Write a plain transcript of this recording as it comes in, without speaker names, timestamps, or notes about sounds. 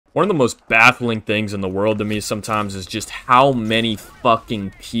One of the most baffling things in the world to me sometimes is just how many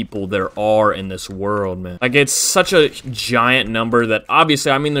fucking people there are in this world, man. Like, it's such a giant number that,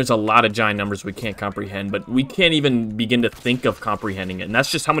 obviously, I mean, there's a lot of giant numbers we can't comprehend, but we can't even begin to think of comprehending it. And that's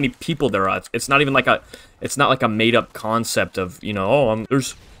just how many people there are. It's not even like it's not like a made-up concept of, you know, oh,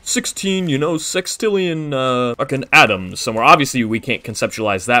 there's 16, you know, sextillion, fucking atoms somewhere. Obviously, we can't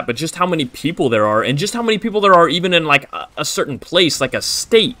conceptualize that, but just how many people there are, and just how many people there are even in, like, a certain place, like a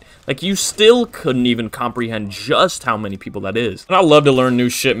state. Like, you still couldn't even comprehend just how many people that is. And I love to learn new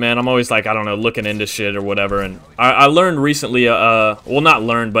shit, man. I'm always, like, I don't know, looking into shit or whatever, and I learned recently, well, not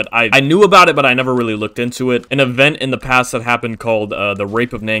learned, but I knew about it, but I never really looked into it. An event in the past that happened called, the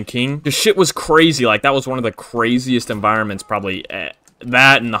Rape of Nanking. The shit was crazy. Like, that was one of the craziest environments, probably,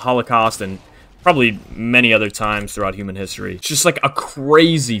 that and the Holocaust and probably many other times throughout human history. It's just like a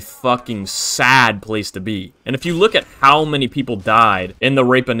crazy fucking sad place to be. And if you look at how many people died in the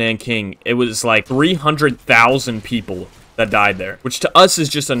Rape of Nanking, it was like 300,000 people that died there, which to us is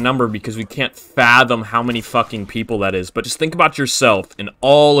just a number because we can't fathom how many fucking people that is. But just think about yourself and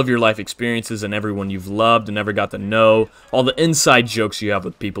all of your life experiences and everyone you've loved and never got to know, all the inside jokes you have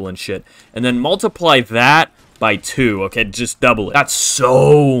with people and shit, and then multiply that by 2, okay? Just double it. That's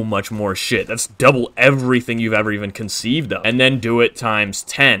so much more shit. That's double everything you've ever even conceived of. And then do it times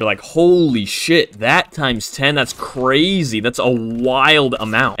 10. You're like, holy shit, that times 10, that's crazy. That's a wild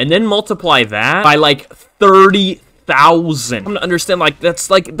amount. And then multiply that by, like, 30,000. I'm gonna understand, like, that's,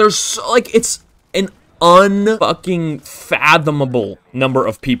 like, there's, so, like, it's an unfucking fathomable number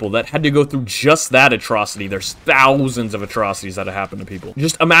of people that had to go through just that atrocity. There's thousands of atrocities that have happened to people.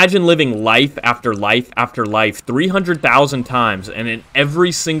 Just imagine living life after life after life 300,000 times, and in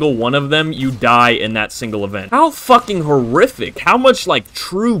every single one of them, you die in that single event. How fucking horrific. How much, like,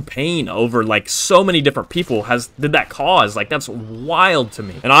 true pain over, like, so many different people did that cause? Like, that's wild to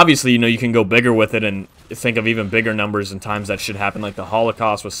me. And obviously, you know, you can go bigger with it and think of even bigger numbers and times that should happen, like the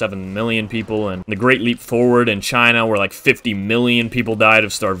Holocaust with 7 million people, and the Great Leap Forward in China where like 50 million people died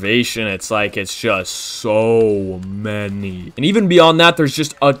of starvation. It's like, it's just so many. And even beyond that, there's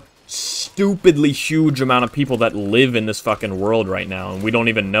just a stupidly huge amount of people that live in this fucking world right now, and we don't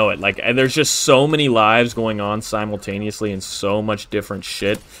even know it. Like, there's just so many lives going on simultaneously and so much different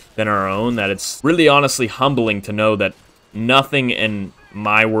shit than our own that it's really honestly humbling to know that nothing in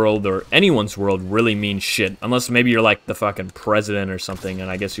my world or anyone's world really means shit, unless maybe you're like the fucking president or something,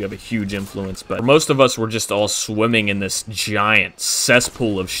 and I guess you have a huge influence. But for most of us, we're just all swimming in this giant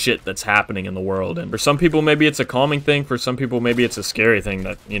cesspool of shit that's happening in the world. And for some people, maybe it's a calming thing. For some people, maybe it's a scary thing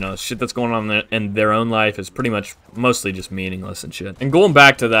that, you know, shit that's going on in their own life is pretty much mostly just meaningless and shit. And going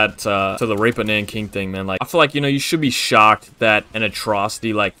back to that, to the Rape of Nanking thing, man, like, I feel like, you know, you should be shocked that an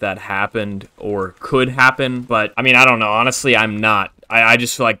atrocity like that happened or could happen. But I mean, I don't know, honestly, I'm not. I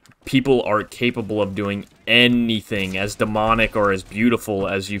just feel like people are capable of doing anything as demonic or as beautiful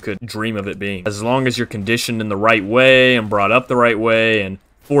as you could dream of it being. As long as you're conditioned in the right way and brought up the right way and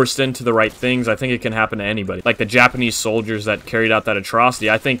forced into the right things, I think it can happen to anybody. Like the Japanese soldiers that carried out that atrocity,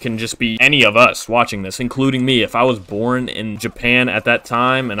 I think can just be any of us watching this, including me. If I was born in Japan at that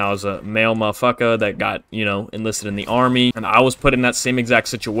time and I was a male motherfucker that got, you know, enlisted in the army, and I was put in that same exact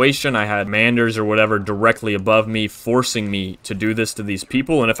situation, I had commanders or whatever directly above me forcing me to do this to these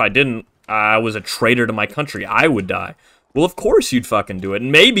people, and if I didn't, I was a traitor to my country. I would die. Well, of course you'd fucking do it.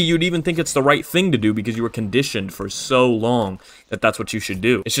 And maybe you'd even think it's the right thing to do because you were conditioned for so long that that's what you should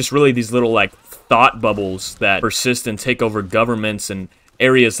do. It's just really these little, like, thought bubbles that persist and take over governments and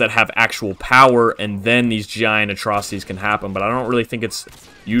areas that have actual power, and then these giant atrocities can happen. But I don't really think it's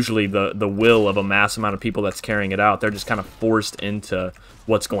usually the will of a mass amount of people that's carrying it out. They're just kind of forced into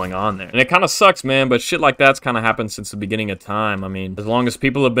what's going on there. And it kind of sucks, man, but shit like that's kind of happened since the beginning of time. I mean, as long as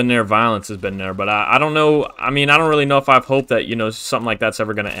people have been there, violence has been there. But I don't know, I mean, I don't really know if I have hope that, you know, something like that's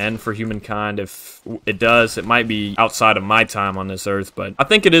ever going to end for humankind. If it does, it might be outside of my time on this earth, but I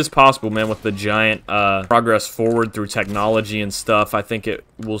think it is possible, man, with the giant progress forward through technology and stuff. I think it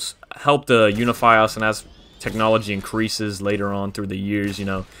will help to unify us, and as technology increases later on through the years, you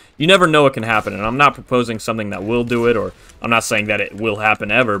know, you never know what can happen. And I'm not proposing something that will do it, or I'm not saying that it will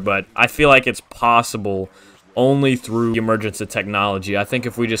happen ever, but I feel like it's possible only through the emergence of technology. I think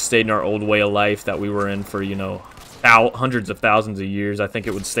if we just stayed in our old way of life that we were in for, you know, hundreds of thousands of years, I think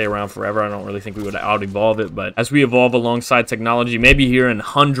it would stay around forever. I don't really think we would out-evolve it, but as we evolve alongside technology, maybe here in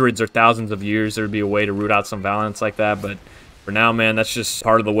hundreds or thousands of years, there'd be a way to root out some violence like that. But for now, man, that's just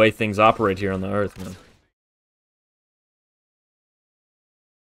part of the way things operate here on the earth, man.